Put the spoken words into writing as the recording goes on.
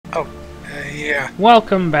Oh, yeah.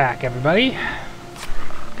 Welcome back, everybody.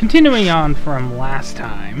 Continuing on from last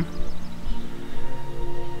time.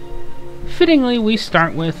 Fittingly, we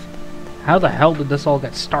start with, how the hell did this all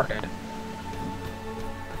get started?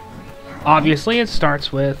 Obviously, it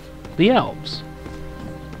starts with the elves.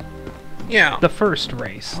 Yeah. The first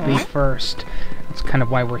race. The first. That's kind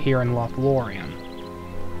of why we're here in Lothlorien.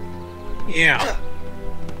 Yeah.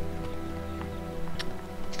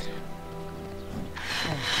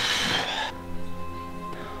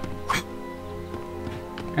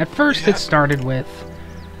 At first, it started with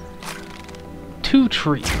two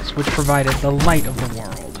trees, which provided the light of the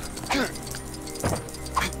world.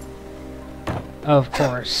 Of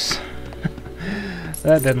course.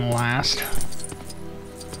 That didn't last.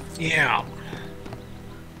 Yeah.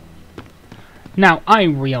 Now, I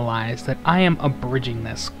realize that I am abridging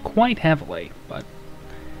this quite heavily, but...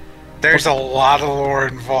 There's a lot of lore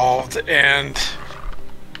involved, and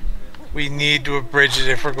we need to abridge it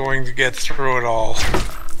if we're going to get through it all.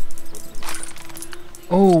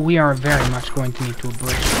 Oh, we are very much going to need to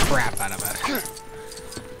abridge the crap out of it.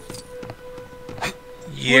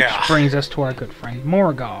 Yeah. Which brings us to our good friend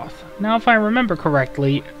Morgoth. Now, if I remember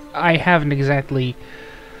correctly, I haven't exactly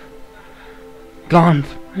gone...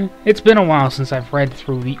 It's been a while since I've read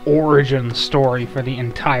through the origin story for the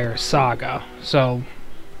entire saga, so...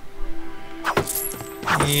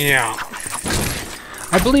 Yeah.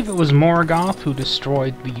 I believe it was Morgoth who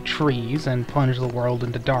destroyed the trees and plunged the world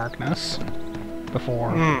into darkness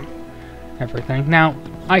before everything. Now,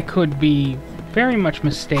 I could be very much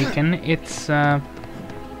mistaken. It's, as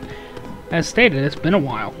stated, it's been a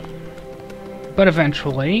while. But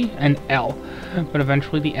eventually,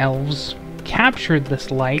 the elves captured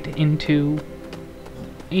this light into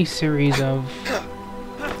a series of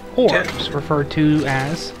orbs referred to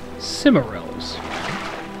as Cimmerils.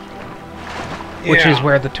 Which is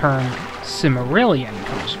where the term Cimmerillion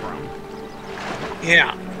comes from.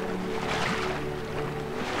 Yeah.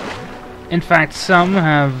 In fact, some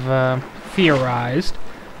have theorized,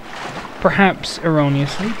 perhaps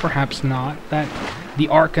erroneously, perhaps not, that the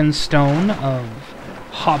Arkenstone of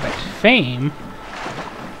Hobbit fame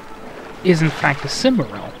is in fact a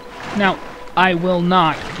Cimmeril. Now, I will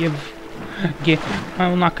not I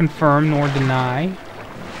will not confirm nor deny.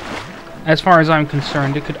 As far as I'm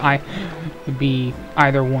concerned, it could be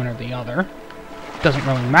either one or the other. Doesn't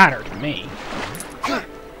really matter to me.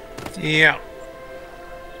 Yeah.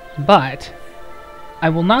 But I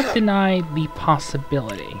will not deny the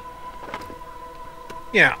possibility.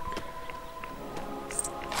 Yeah.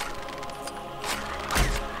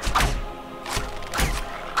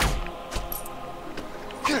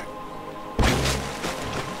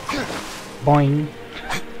 Boing.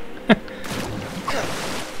 But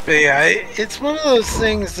yeah, it's one of those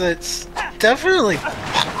things that's definitely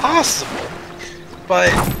possible,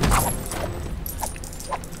 but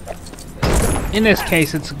In this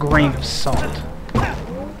case, it's a grain of salt.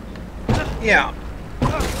 yeah.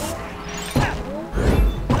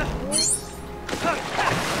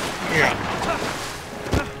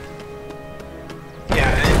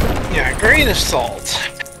 Yeah, a grain of salt.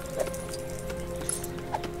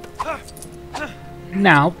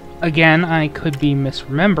 Now, again, I could be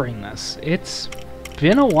misremembering this. It's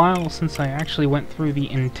been a while since I actually went through the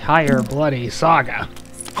entire bloody saga.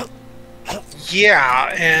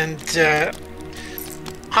 Yeah, and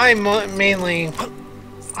I've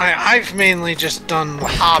mainly just done The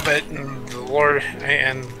Hobbit and the Lord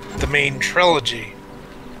and the main trilogy.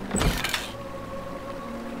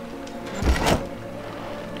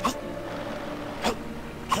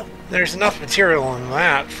 There's enough material in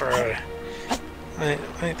that for I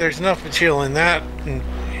think there's enough material in that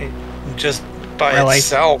just by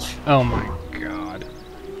itself. Oh my god.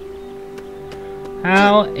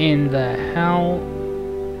 How in the hell?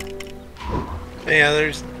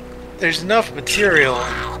 Yeah, there's enough material.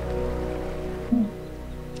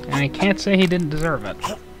 And I can't say he didn't deserve it.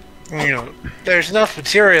 You know, there's enough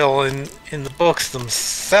material in the books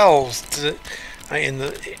themselves to, in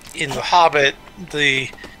the Hobbit,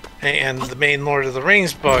 and the main Lord of the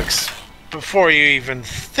Rings books, before you even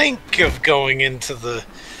think of going into the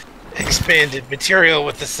expanded material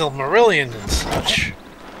with the Silmarillion and such.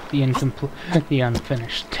 The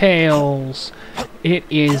unfinished tales. It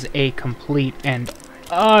is a complete and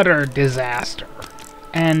utter disaster.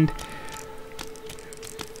 And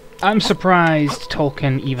I'm surprised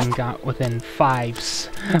Tolkien even got within 5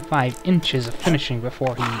 inches of finishing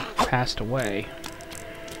before he passed away.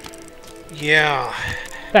 Yeah.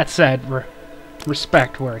 That said,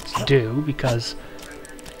 respect where it's due, because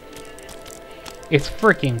it's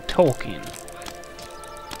freaking Tolkien.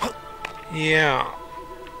 Yeah.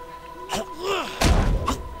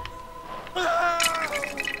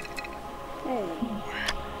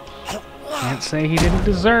 Can't say he didn't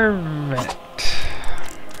deserve it.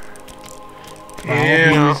 Well,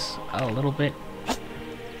 Yeah. he's a little bit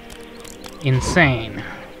insane.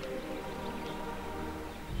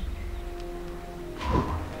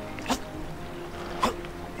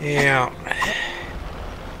 Yeah.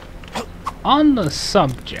 On the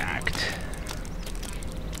subject,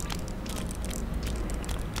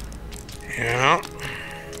 Yeah.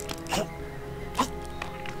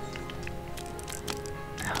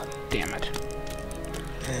 oh, damn it.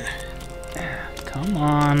 Come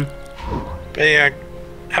on. But yeah,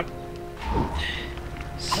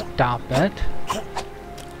 Stop it.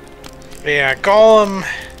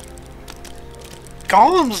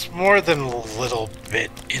 Gollum's more than a little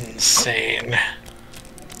bit insane.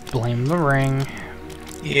 Blame the ring.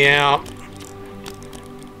 Yeah.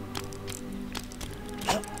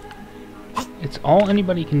 It's all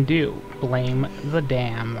anybody can do. Blame the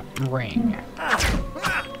damn ring.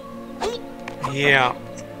 Yeah.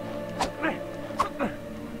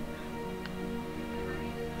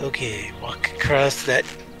 Okay, walk across that.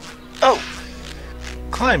 Oh!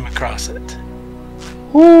 Climb across it.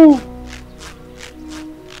 Woo!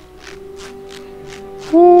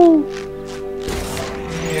 Woo!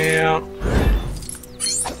 Yeah.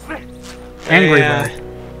 Angry Yeah. Bird.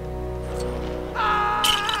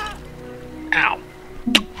 Ow.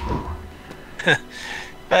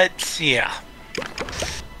 But, yeah.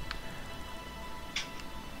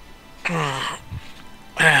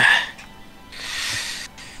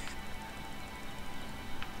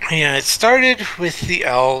 Yeah, it started with the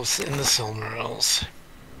elves and the Silmarils.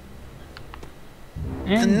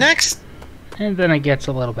 The And, next... and then it gets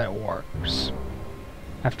a little bit worse.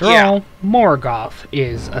 After Yeah. all, Morgoth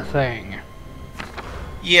is a thing.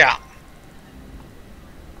 Yeah.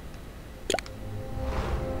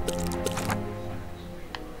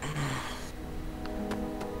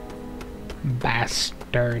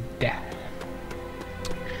 Bastard.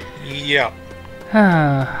 Yeah.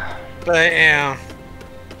 Ah, But, yeah.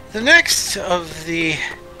 The next of the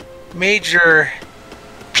major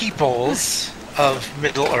peoples of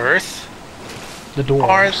Middle-earth the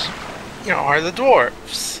dwarves. are the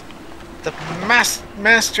dwarves. The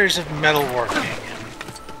masters of metalworking.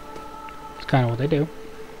 It's kind of what they do.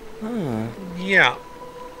 Yeah.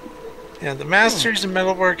 Yeah, the masters of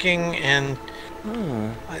metalworking and...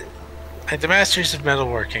 the masters of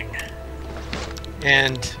metalworking.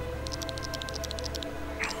 And...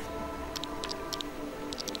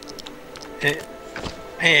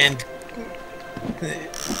 And...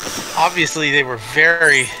 Obviously they were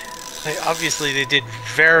very... Obviously they did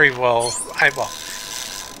very well.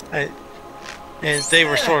 And they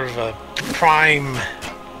were sort of a prime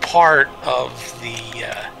part of the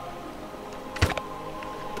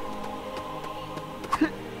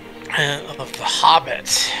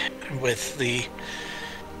Hobbit, with the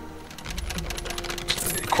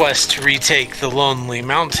quest to retake the Lonely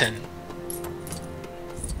Mountain.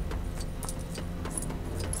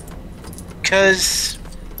 Because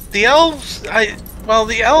the elves,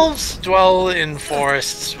 the elves dwell in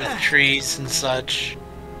forests with trees and such.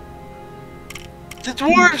 The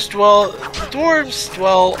dwarves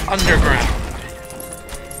dwell underground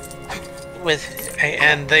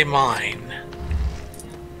and they mine.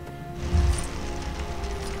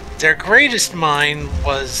 Their greatest mine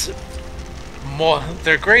was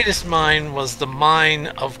the mine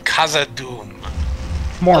of Khazad-dûm,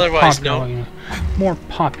 More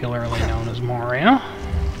popularly known as Moria.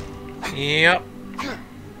 Yep.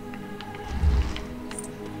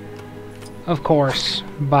 Of course,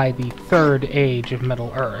 by the Third Age of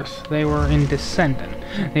Middle-earth, they were in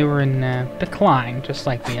decline, just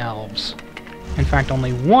like the elves. In fact,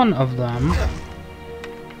 only one of them,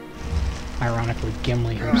 ironically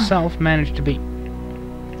Gimli himself, managed to be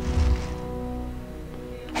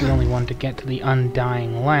the only one to get to the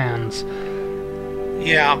Undying Lands.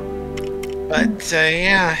 Yeah. But,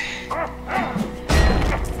 yeah.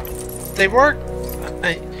 They worked...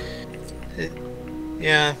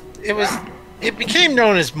 yeah. It became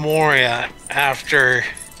known as Moria after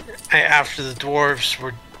the dwarves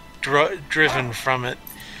were driven from it.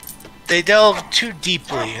 They delved too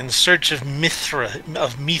deeply in search of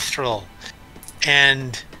Mithril,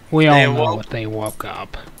 and we all know what they woke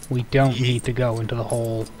up. We don't need to go into the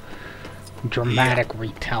whole dramatic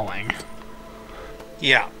retelling.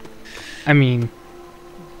 Yeah. I mean,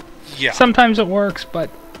 yeah. Sometimes it works, but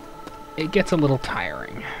it gets a little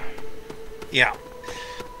tiring. Yeah.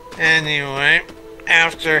 Anyway,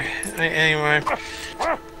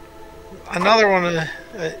 another one of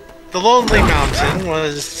the Lonely Mountain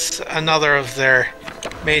was another of their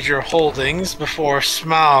major holdings before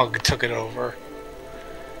Smaug took it over.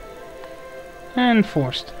 and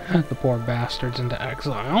forced the poor bastards into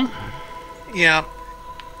exile. Yeah.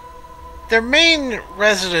 Their main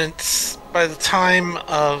residence by the time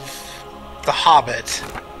of The Hobbit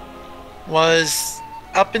was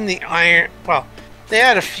up in the Iron... Well, they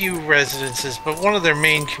had a few residences, but one of their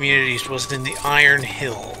main communities was in the Iron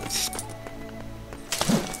Hills.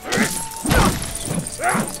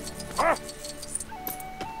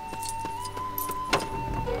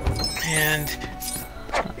 And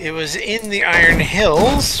it was in the Iron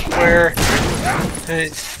Hills where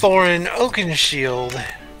Thorin Oakenshield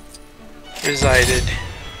resided.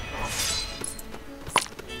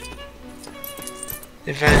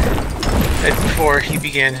 Before he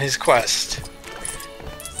began his quest.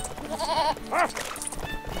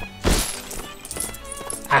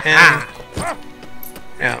 And,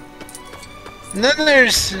 yeah. And then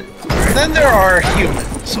there are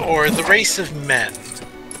humans, or the race of men.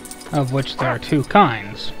 Of which there are two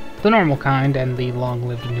kinds. The normal kind and the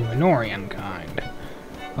long-lived Númenórean kind.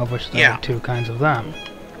 Of which there are two kinds of them.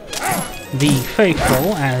 The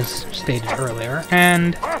faithful, as stated earlier,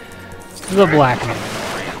 and the black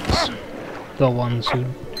Númenóreans. The ones who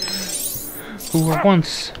were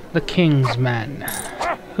once the king's men.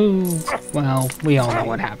 Who, well, we all know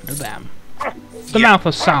what happened to them. The mouth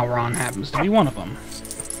of Sauron happens to be one of them.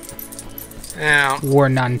 Yeah. We're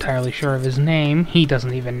not entirely sure of his name. He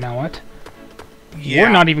doesn't even know it. Yeah.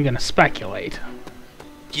 We're not even going to speculate.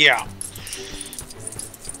 Yeah.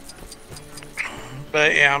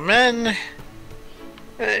 But yeah, men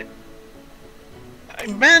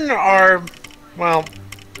are, well,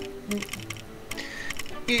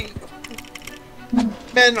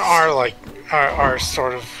 men are like, are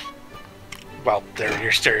sort of, well, they're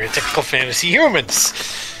your stereotypical fantasy humans.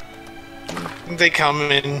 They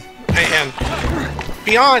come in, and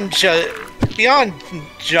beyond just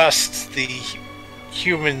the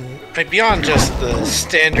human, beyond just the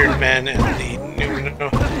standard men and the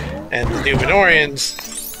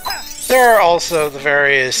Númenóreans, there are also the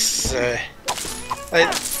various.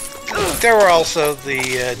 There were also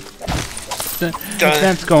the.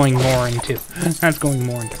 That's going more into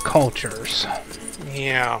cultures.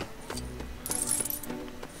 Yeah.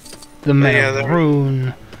 The men of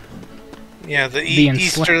Rune. Yeah, the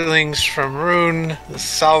Easterlings from Rune, the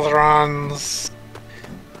Salarons,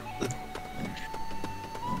 the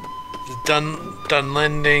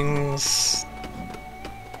Dunlendings,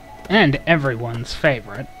 and everyone's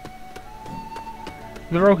favorite,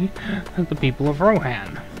 the people of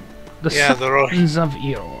Rohan, the sons of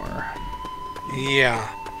Eor. Yeah,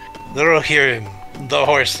 the Rohirrim, the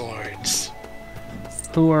Horse Lords,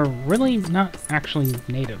 who are really not actually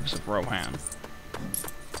natives of Rohan.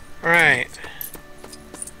 Right.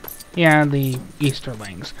 Yeah, the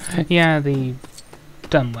Easterlings. Yeah, the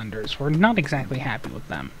Dunlenders. We're not exactly happy with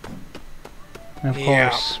them. And of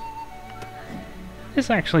course,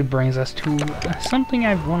 this actually brings us to something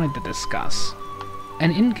I've wanted to discuss.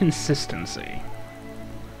 An inconsistency.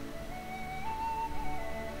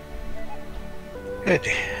 Good.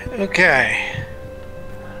 Okay.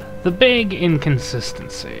 The big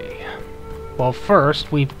inconsistency. Well,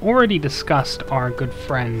 first, we've already discussed our good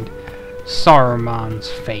friend Saruman's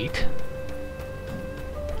fate.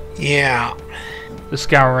 Yeah. The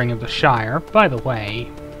Scouring of the Shire. By the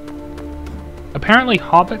way, apparently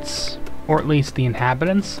hobbits, or at least the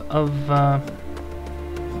inhabitants of the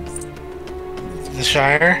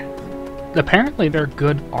Shire? Apparently they're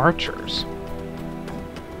good archers.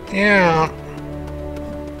 Yeah.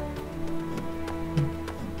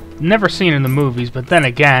 Never seen in the movies, but then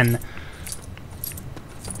again...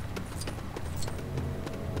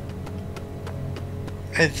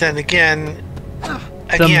 And then again,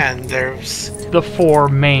 there's... The four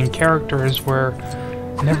main characters were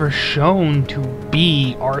never shown to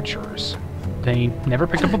be archers. They never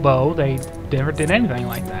picked up a bow, they never did anything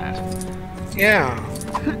like that. Yeah.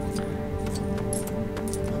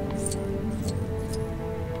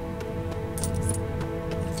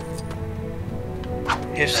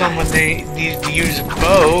 If someone needed to use a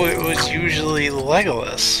bow, it was usually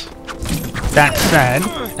Legolas. That said,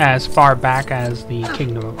 as far back as the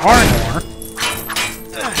Kingdom of Arnor,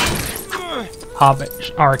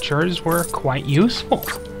 Hobbit archers were quite useful.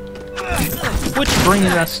 Which brings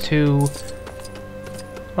us to,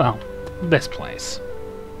 well, this place.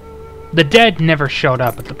 The dead never showed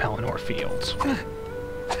up at the Pelennor Fields.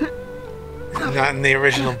 Not in the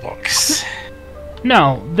original books.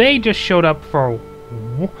 No, they just showed up for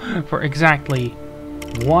exactly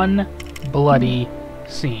one bloody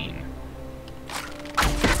scene.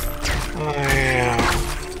 Oh, yeah.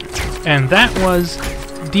 And that was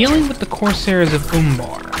dealing with the Corsairs of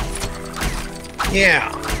Umbar.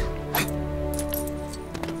 Yeah.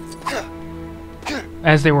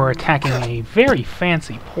 as they were attacking a very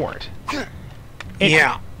fancy port. It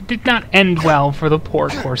Yeah. did not end well for the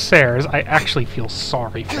port Corsairs. I actually feel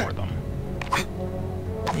sorry for them.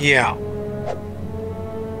 Yeah.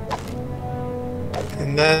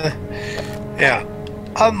 And then, yeah,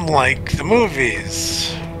 unlike the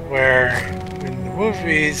movies, where in the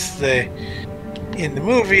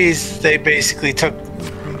movies they basically took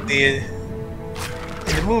in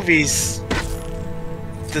the movies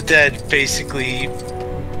the dead basically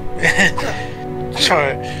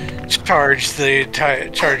charged the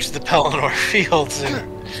Pelennor fields,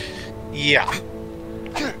 and yeah.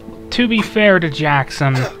 To be fair to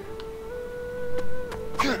Jackson,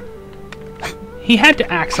 he had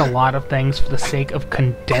to axe a lot of things for the sake of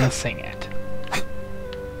condensing it.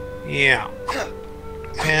 Yeah.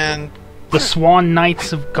 And The Swan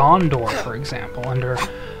Knights of Gondor, for example, under,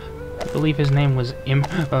 I believe his name was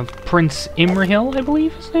Prince Imrahil, I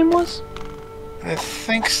believe his name was? I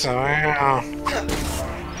think so, yeah.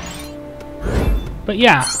 But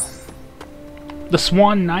yeah, the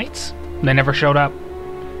Swan Knights, they never showed up.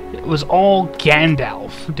 It was all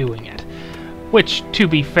Gandalf doing it. Which, to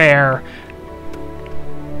be fair,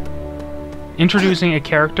 introducing a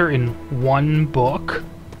character in one book,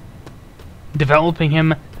 developing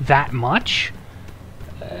him that much,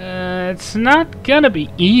 it's not gonna be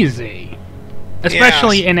easy.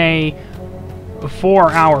 Especially in a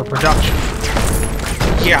 4-hour production.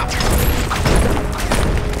 Yeah.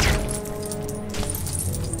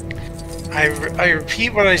 I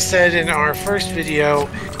repeat what I said in our first video.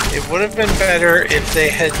 It would have been better if they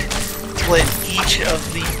had split each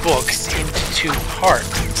of the books into 2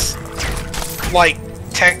 parts. Like,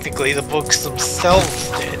 technically, the books themselves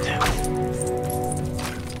did.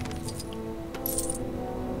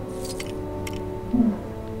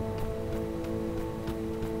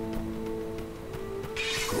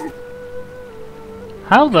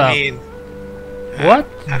 How the... I mean, what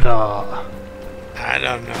the... I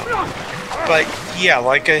don't know. But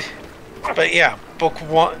yeah, book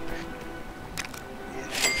 1,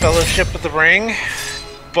 Fellowship of the Ring.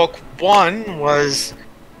 Book 1 was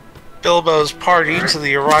Bilbo's party to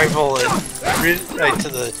the arrival to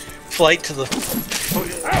the flight to the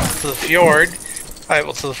fjord,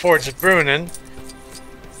 to the fords of Brunnen.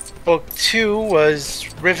 Book 2 was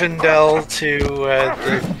Rivendell to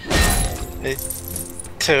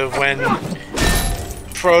when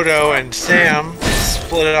Frodo and Sam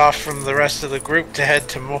split it off from the rest of the group to head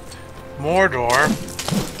to Mordor.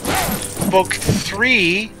 Book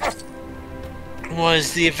 3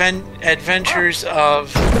 was the adventures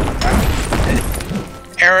of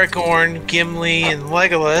Aragorn, Gimli, and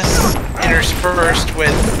Legolas, interspersed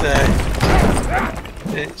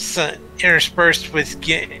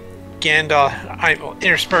with Gandalf,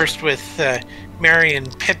 interspersed with Merry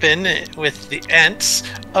and Pippin with the Ents.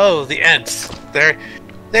 Oh, the Ents.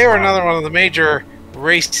 They were another one of the major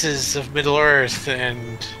races of Middle-earth,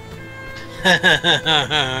 and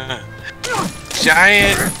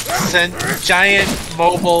giant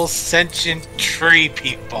mobile sentient tree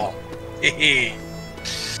people.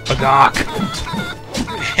 Bagok.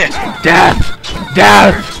 Death!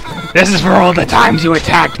 Death! This is for all the times you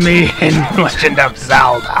attacked me in Legend of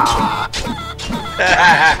Zelda!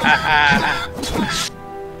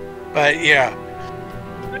 But yeah.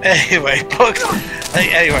 Anyway,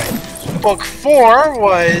 book 4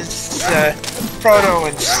 was Frodo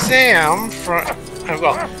and Sam.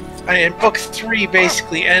 And book 3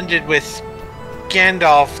 basically ended with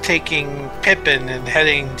Gandalf taking Pippin and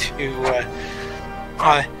heading to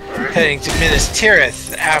Minas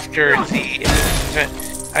Tirith after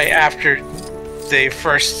they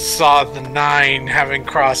first saw the Nine having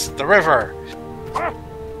crossed the river,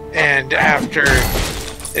 and after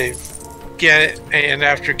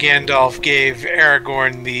Gandalf gave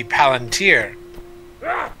Aragorn the Palantir.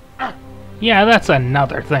 Yeah, that's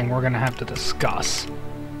another thing we're gonna have to discuss.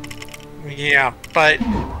 Yeah, but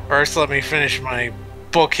first let me finish my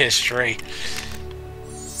book history.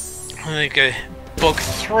 I think book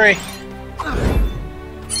 3.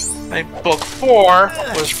 Book 4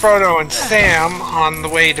 was Frodo and Sam on the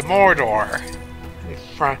way to Mordor,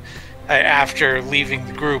 after leaving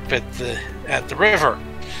the group at the river,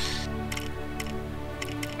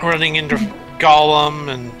 running into Gollum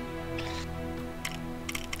and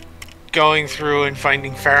going through and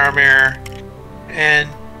finding Faramir, and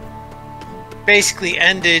basically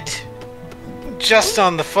ended just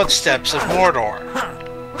on the footsteps of Mordor.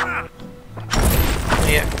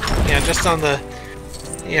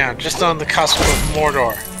 Just on the cusp of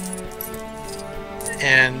Mordor.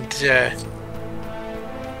 And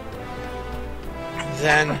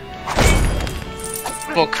then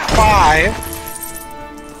book 5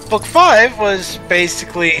 book 5 was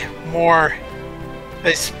basically more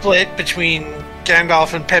a split between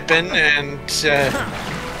Gandalf and Pippin, and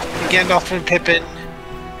Gandalf and Pippin,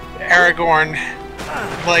 Aragorn,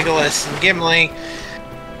 Legolas, and Gimli,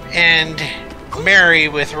 and Merry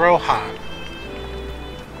with Rohan.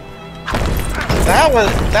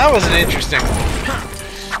 That was an interesting one.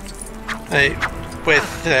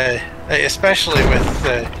 Especially with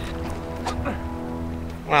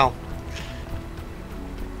well,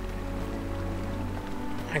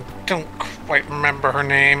 I don't quite remember her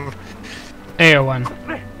name. Eowyn.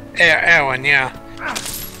 Eowyn, yeah.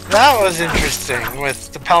 That was interesting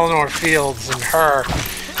with the Pelennor Fields and her.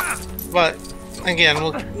 But again,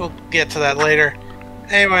 we'll get to that later.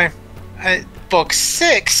 Anyway, book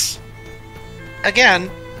 6 again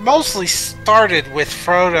mostly started with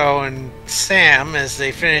Frodo and Sam as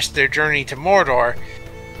they finished their journey to Mordor,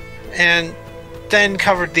 and then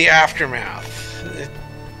covered the aftermath,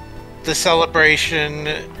 the celebration,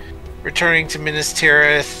 returning to Minas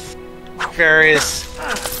Tirith, various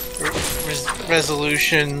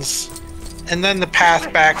resolutions, and then the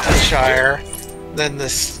path back to the Shire, then the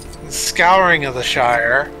scouring of the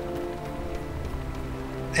Shire,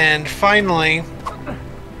 and finally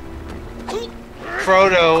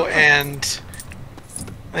Frodo and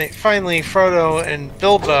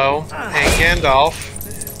Bilbo and Gandalf,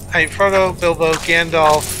 Frodo, Bilbo,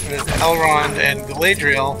 Gandalf, and Elrond and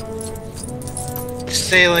Galadriel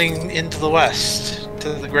sailing into the west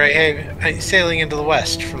to the Grey Haven, sailing into the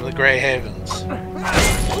west from the Grey Havens.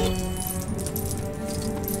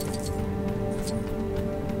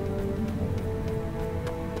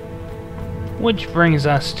 Which brings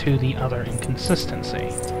us to the other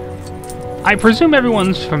inconsistency. I presume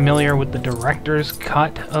everyone's familiar with the director's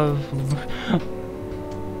cut of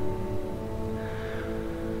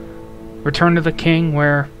Return of the King,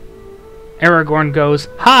 where Aragorn goes,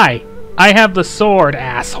 "Hi, I have the sword,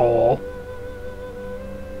 asshole.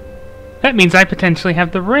 That means I potentially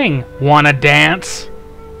have the ring. Wanna dance?"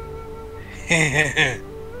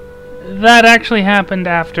 That actually happened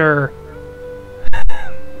after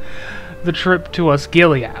the trip to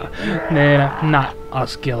Osgiliath. Not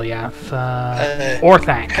Osgiliath,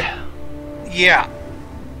 Orthanc. Yeah.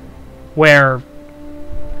 Where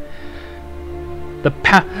the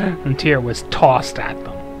Palantir was tossed at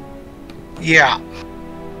them. Yeah.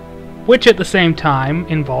 Which at the same time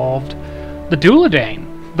involved the Duladane,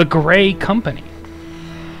 the Grey Company.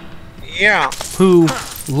 Yeah. Who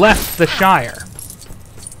left the Shire.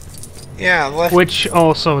 Yeah, which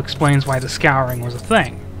also explains why the scouring was a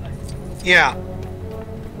thing. Yeah.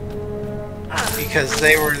 Because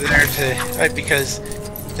they were there to... because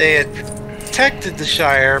they had protected the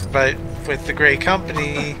Shire, but with the Grey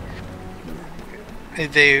Company,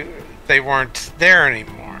 they weren't there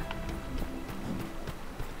anymore.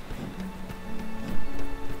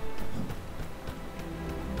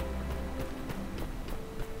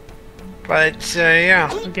 But,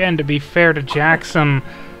 yeah. Again, to be fair to Jackson,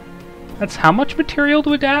 that's how much material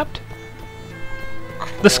to adapt?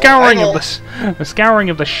 The scouring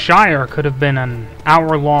of the Shire could have been an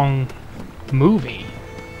hour-long movie.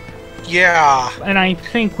 Yeah. And I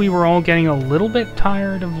think we were all getting a little bit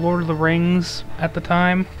tired of Lord of the Rings at the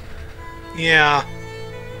time. Yeah.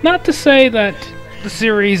 Not to say that the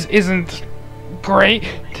series isn't great.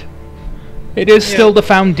 It is still the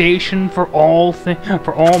foundation for all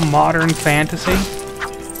modern fantasy.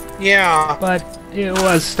 Yeah. But it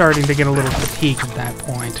was starting to get a little fatigued at that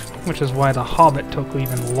point, which is why The Hobbit took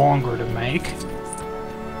even longer to make.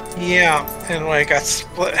 Yeah, and when it got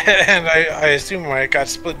split, and I assume when it got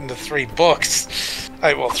split into 3 books,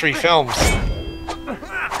 well, 3 films.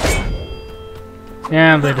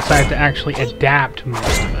 Yeah, they decided to actually adapt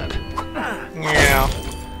most of it. Yeah.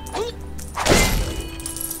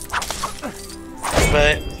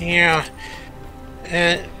 But, yeah.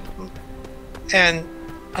 And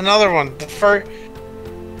another one, the first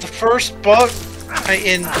book,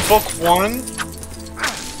 in book 1,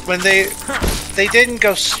 when they didn't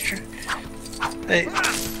go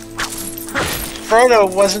Frodo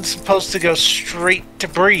wasn't supposed to go straight to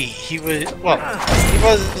Bree. He was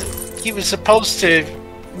supposed to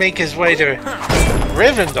make his way to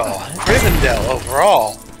Rivendell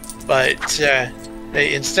overall, but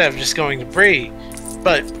instead of just going to Bree.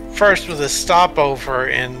 But first with a stopover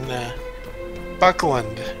in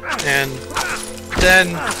Buckland, and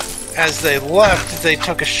then as they left, they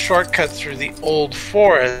took a shortcut through the old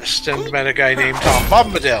forest and met a guy named Tom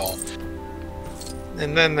Bombadil.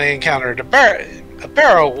 And then they encountered a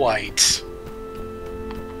Barrow Wight.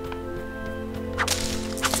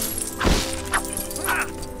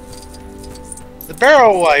 The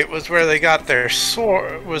Barrow White was where they got their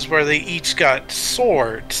sword. Was where they each got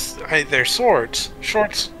swords. Their swords,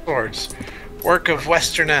 short swords, work of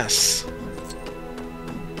Westerness.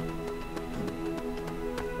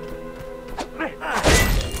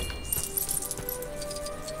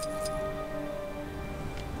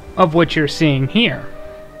 Of what you're seeing here.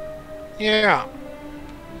 Yeah.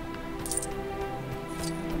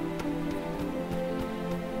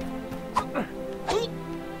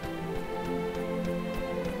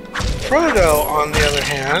 Frodo, on the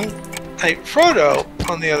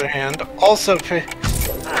other hand, also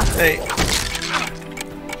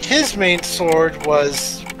his main sword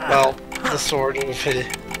was, well, the sword of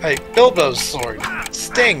Bilbo's sword,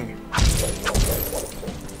 Sting.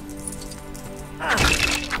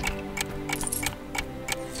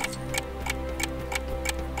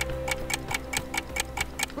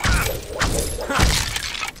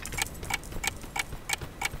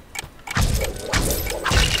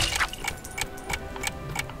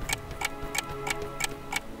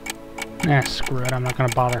 Screw it, I'm not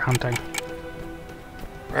gonna bother hunting.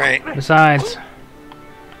 Right. Besides...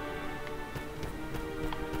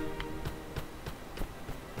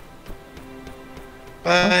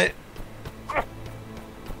 But,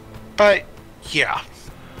 yeah.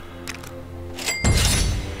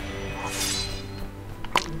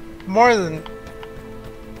 More than...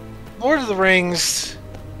 Lord of the Rings...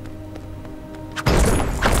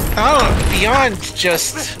 I don't know, beyond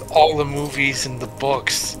just all the movies and the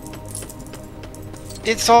books,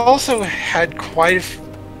 it's also had quite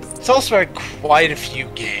a few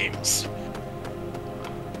games.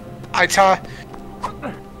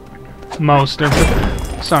 Most of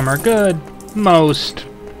them. Some are good, most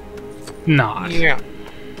not. Yeah.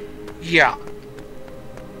 Yeah.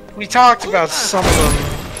 We talked about some of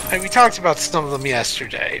them.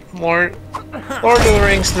 Yesterday. Lord of the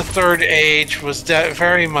Rings: The Third Age was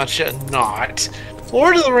very much a not.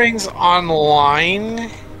 Lord of the Rings Online.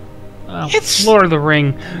 It's Lord of the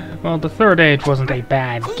Ring. Well, The Third Age wasn't a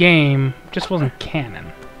bad game, just wasn't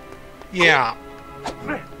canon. Yeah.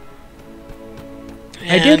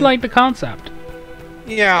 I did like the concept.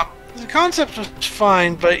 Yeah, the concept was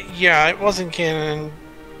fine, but yeah, it wasn't canon.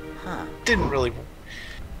 It didn't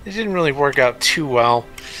really work out too well.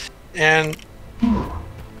 And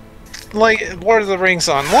like Lord of the Rings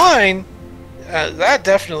Online, that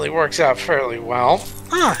definitely works out fairly well.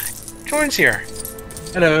 Jordan's here.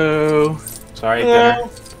 Hello. Sorry, Hello.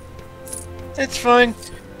 It's fine.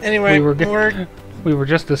 Anyway, we were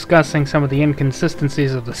just discussing some of the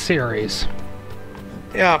inconsistencies of the series.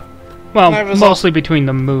 Yeah. Well, mostly between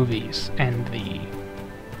the movies and the...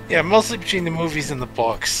 Yeah, mostly between the movies and the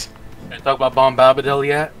books. Can I talk about Bon Bombadil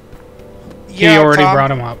yet? Yeah, he already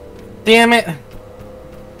brought him up. Damn it!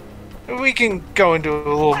 We can go into a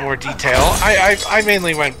little more detail. I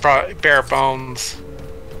mainly went bare bones.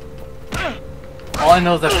 All I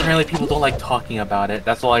know is that apparently people don't like talking about it.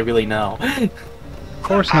 That's all I really know. Of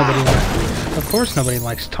course nobody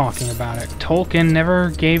likes talking about it. Tolkien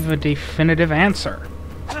never gave a definitive answer.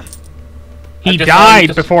 He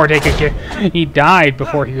died before he could give a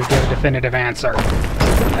definitive answer.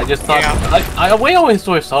 I just thought... Yeah. We always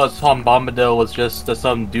sort of saw Tom Bombadil was just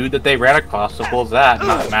some dude that they ran across. Simple as that.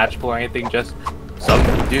 Not magical or anything, just some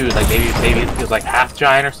dude. Like maybe he was like half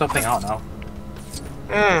giant or something. I don't know.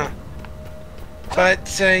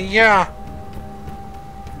 But yeah,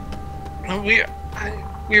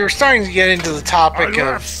 we were starting to get into the topic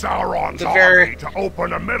of Sauron's the very army to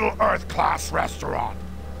open a Middle-earth class restaurant,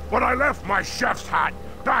 but I left my chef's hat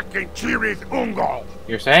back in Tirith Ungol.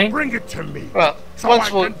 You're saying? Bring it to me. Well, so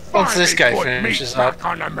once this guy finishes up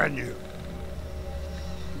on the menu.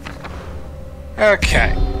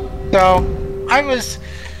 Okay, so I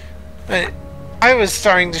was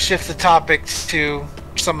starting to shift the topic to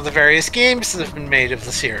some of the various games that have been made of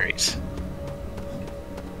the series.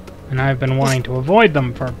 And I've been wanting to avoid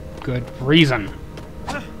them for good reason.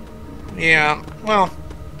 Yeah, well...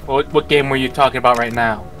 What game were you talking about right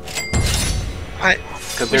now?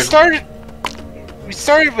 We started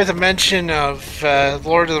with a mention of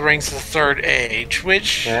Lord of the Rings: The Third Age,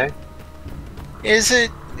 which is a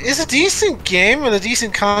decent game with a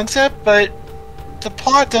decent concept, but the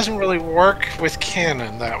plot doesn't really work with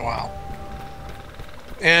canon that well.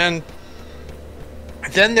 And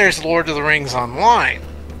then there's Lord of the Rings Online.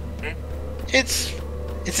 It's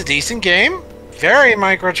a decent game, very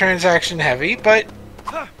microtransaction heavy, but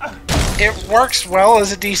it works well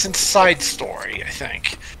as a decent side story, I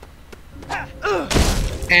think.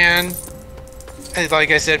 And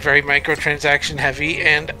like I said, very microtransaction heavy,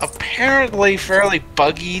 and apparently fairly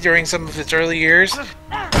buggy during some of its early years.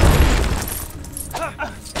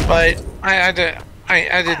 But I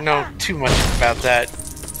didn't know too much about that.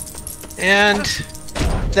 And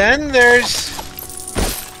then there's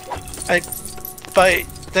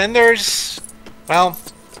well,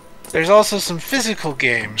 there's also some physical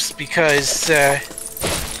games because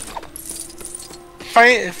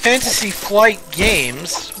Fantasy Flight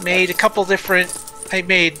Games made a couple different.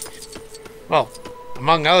 Well,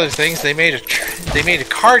 among other things, they made a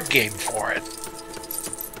card game for it.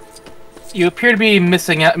 You appear to be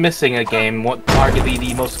missing a game, arguably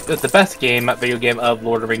the best video game of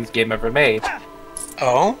Lord of the Rings game ever made.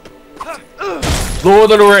 Oh?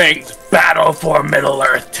 Lord of the Rings: Battle for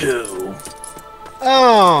Middle-earth 2.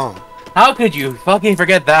 Oh. How could you fucking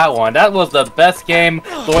forget that one? That was the best game,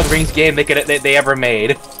 Lord of the Rings game they ever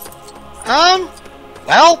made.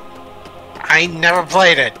 Well, I never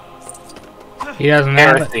played it. He doesn't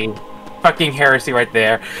have it. Fucking heresy right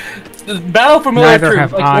there. Battle for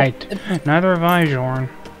Middle-earth 2. Neither have I, Jorn.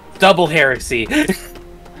 Double heresy.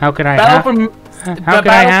 How could I have it? How could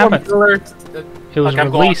I have it? It was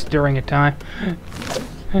released during a time.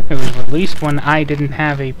 It was released when I didn't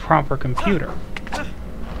have a proper computer.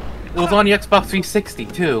 It was on the Xbox 360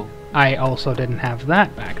 too. I also didn't have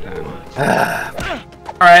that back then.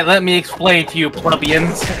 Alright, let me explain to you,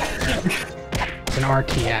 plebeians. It's an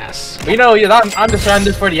RTS. You know, I'm just trying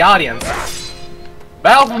this for the audience.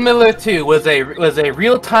 Battle for Middle-earth 2 was a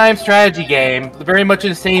real-time strategy game, very much in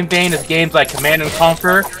the same vein as games like Command and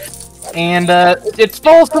Conquer. And it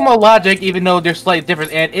follows similar logic, even though they're slightly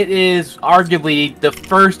different. And it is arguably the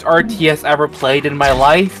first RTS ever played in my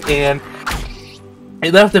life, and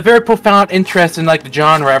it left a very profound interest in like the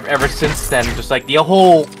genre ever since then. Just like the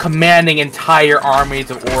whole commanding entire armies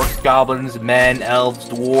of orcs, goblins, men, elves,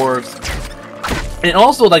 dwarves, and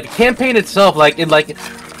also like the campaign itself.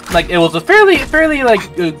 It was a fairly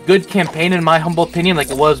like good campaign in my humble opinion. Like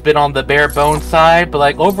it was a bit on the bare bones side, but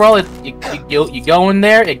like overall, you go in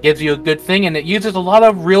there, it gives you a good thing, and it uses a lot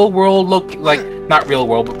of real world not real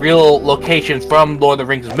world, but real locations from Lord of the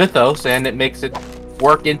Rings mythos, and it makes it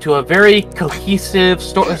work into a very cohesive,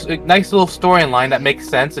 nice little storyline that makes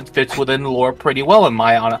sense and fits within the lore pretty well, in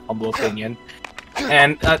my humble opinion.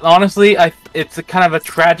 And honestly, it's a kind of a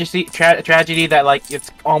tragedy that like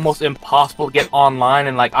it's almost impossible to get online,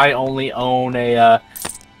 and like I only own a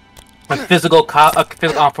physical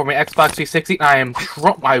for my Xbox 360. And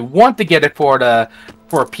I want to get it for a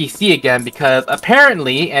PC again, because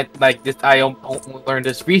apparently, and like this, I learned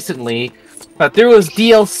this recently, that there was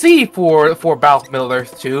DLC for Battle for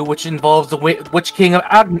Middle-earth 2, which involves the Witch King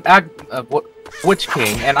Witch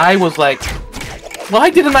King, and I was like, why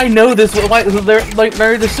didn't I know this? Why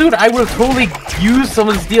learn this soon? I would have totally used some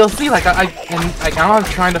of this DLC. Like I'm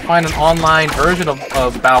trying to find an online version of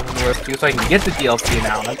Battle for Middle-earth 2 so I can get the DLC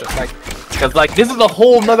now. And I'm just like, because like this is a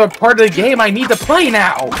whole nother part of the game I need to play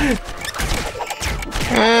now.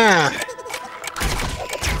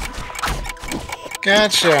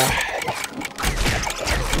 Gotcha.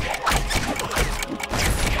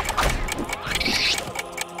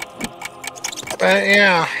 But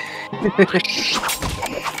yeah.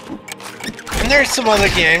 And there's some other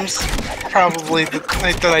games, probably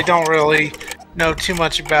that I don't really know too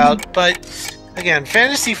much about, but again,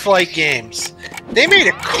 Fantasy Flight Games, they made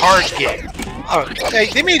a card game. Oh,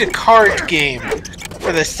 they made a card game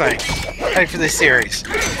for this thing, for this series,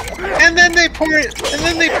 and then they ported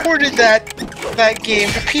that game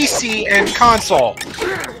to PC and console.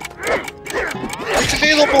 It's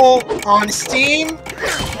available on Steam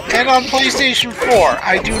and on PlayStation 4.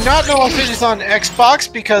 I do not know if it is on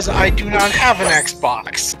Xbox because I do not have an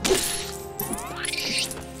Xbox.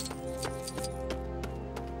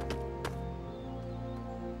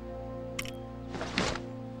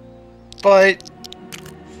 But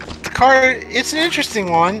the card, it's an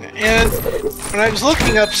interesting one, and when I was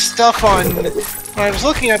looking up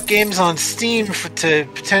games on Steam to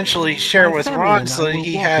potentially share with Ron, so that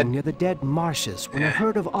he had near the dead marshes when a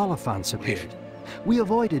herd of oliphants appeared. We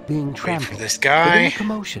avoided being trampled. Wait for this guy. In the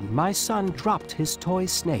commotion, my son dropped his toy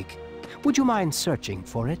snake. Would you mind searching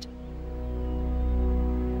for it?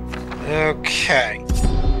 Okay.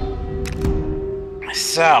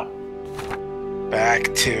 So,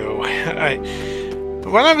 back to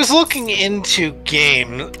when I was looking into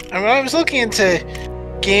games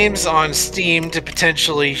on Steam to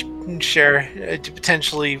potentially share, to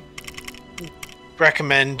potentially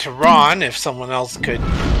recommend to Ron if someone else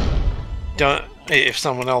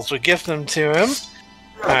would gift them to him.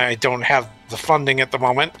 I don't have the funding at the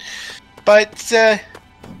moment, but I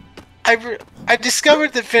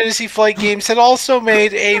discovered that Fantasy Flight Games had also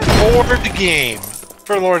made a board game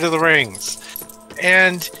for Lord of the Rings,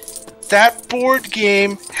 and that board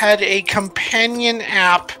game had a companion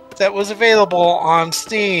app that was available on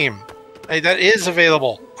Steam. That is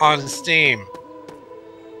available on Steam.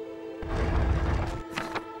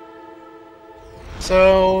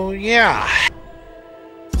 So, yeah.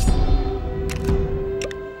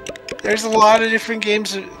 There's a lot of different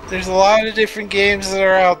games. There's a lot of different games that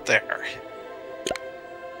are out there.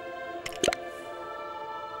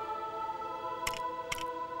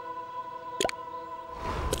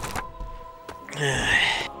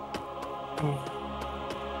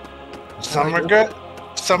 Some are good,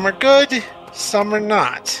 some are good, some are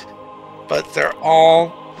not. But they're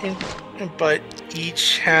all but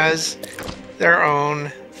each has their own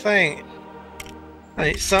thing.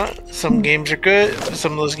 Like some games are good,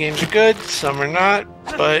 some of those games are good, some are not,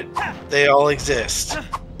 but they all exist.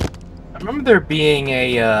 I remember there being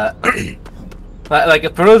a like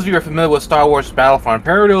for those of you who are familiar with Star Wars Battlefront,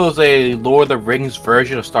 apparently there was a Lord of the Rings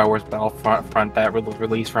version of Star Wars Battlefront that was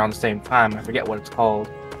released around the same time. I forget what it's called.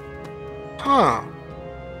 Huh.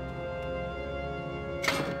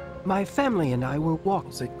 My family and I were walking.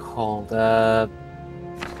 What's it called? Okay,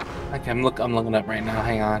 I'm looking up right now.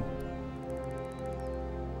 Hang on.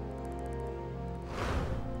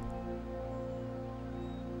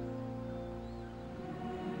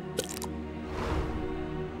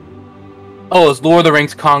 Oh, it's Lord of the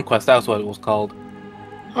Rings Conquest. That's what it was called.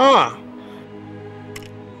 Huh.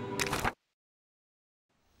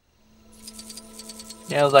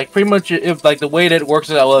 Yeah, it was like pretty much like the way that it works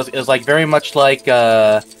is like very much like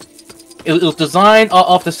it was designed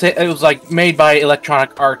off the it was like made by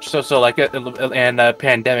Electronic Arts, so like and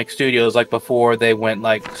Pandemic Studios, like before they went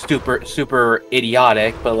like super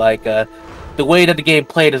idiotic, but like the way that the game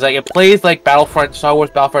played is like it plays like Star Wars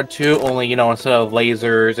Battlefront 2, only instead of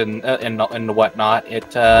lasers and whatnot,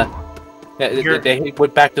 they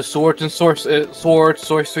went back to swords and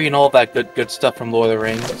sorcery and all that good stuff from Lord of the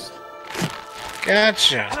Rings.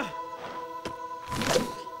 Gotcha.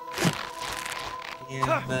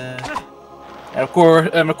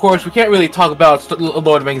 And of course, we can't really talk about Lord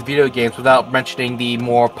of the Rings video games without mentioning the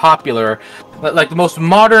more popular, like the most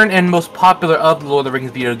modern and most popular of the Lord of the Rings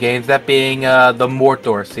video games, that being the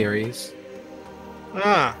Mordor series.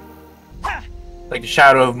 Huh. Like the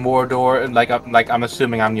Shadow of Mordor, and like I'm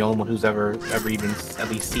assuming I'm the only one who's ever even at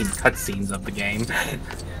least seen cutscenes of the game.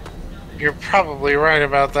 You're probably right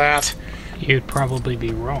about that. You'd probably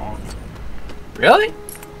be wrong. Really?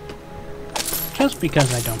 Just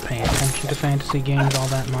because I don't pay attention to fantasy games all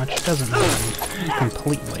that much doesn't mean I'm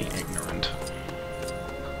completely ignorant.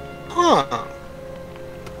 Huh.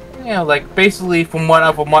 Yeah, like basically from what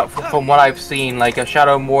I've seen, like a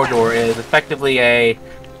Shadow of Mordor is effectively a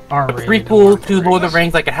prequel to Lord of the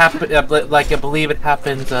Rings. Like it happened, like I believe it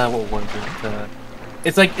happens. What was it?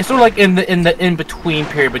 It's sort of like in the in between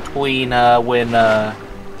period between when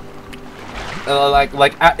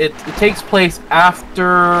it takes place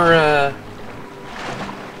after.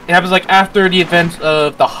 It happens like after the events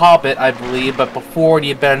of The Hobbit, I believe, but before the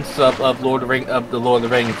events of the Lord of the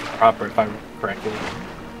Rings proper, if I remember correctly.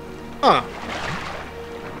 Huh.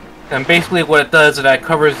 And basically, what it does is that it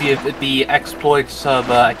covers the exploits of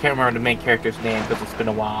I can't remember the main character's name because it's been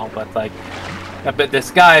a while, but like, but this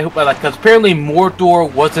guy who because apparently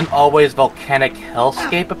Mordor wasn't always volcanic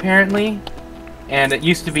hellscape apparently, and it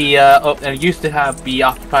used to be be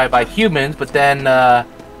occupied by humans, but then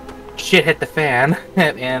shit hit the fan,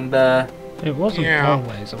 and it wasn't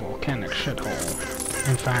always a volcanic shithole.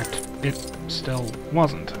 In fact, it still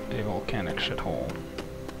wasn't a volcanic shithole.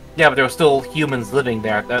 Yeah, but there were still humans living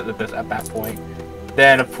there at that point.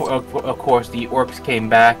 Then, of course, the orcs came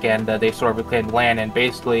back, and they sort of reclaimed land. And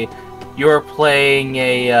basically, you're playing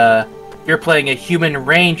a human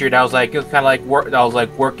ranger that was like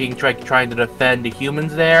working, trying to defend the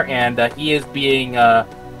humans there, and he is being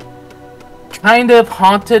kind of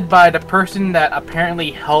haunted by the person that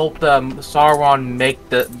apparently helped Sauron make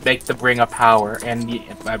the Ring of Power, and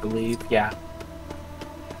I believe, yeah.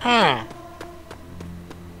 Huh.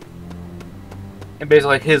 And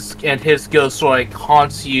basically, his ghost sort of like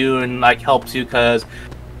haunts you and like helps you because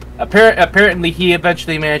apparently he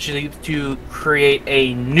eventually managed to create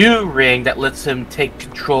a new ring that lets him take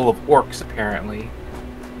control of orcs. Apparently,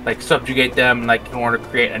 like subjugate them, like in order to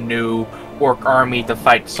create a new orc army to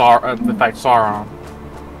fight Sauron.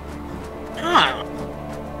 Huh.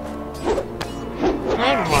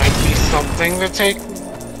 That might be something to take.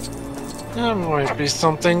 That might be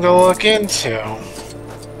something to look into.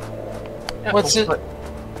 Yeah, What's it? Say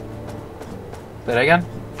that again?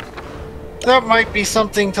 That might be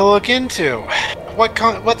something to look into.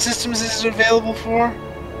 What systems is it available for?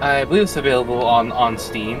 I believe it's available on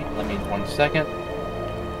Steam. Let me 1 second.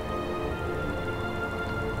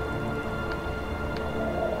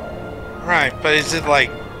 Right, but is it like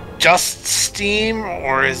just Steam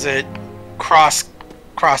or is it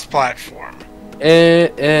cross-platform?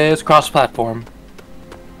 It is cross-platform.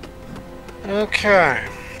 Okay.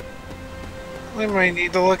 We might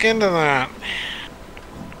need to look into that.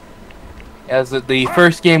 As the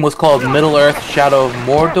first game was called Middle-earth: Shadow of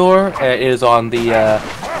Mordor. It is on the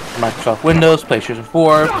Microsoft Windows, PlayStation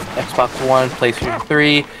 4, Xbox One, PlayStation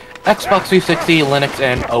 3, Xbox 360, Linux,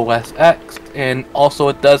 and OS X. And also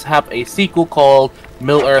it does have a sequel called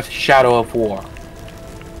Middle-earth: Shadow of War.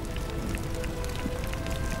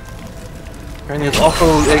 And it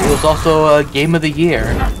was also a Game of the Year.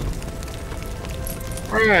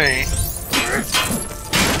 Right.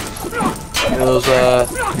 It was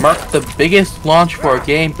marked the biggest launch for a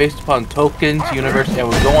game based upon Tolkien's universe and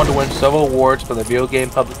would go on to win several awards for the video game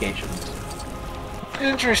publications.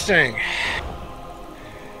 Interesting.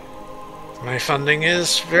 My funding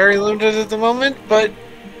is very limited at the moment, but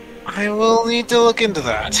I will need to look into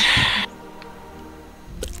that.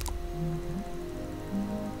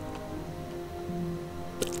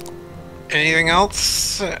 Anything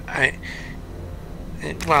else?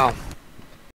 Well,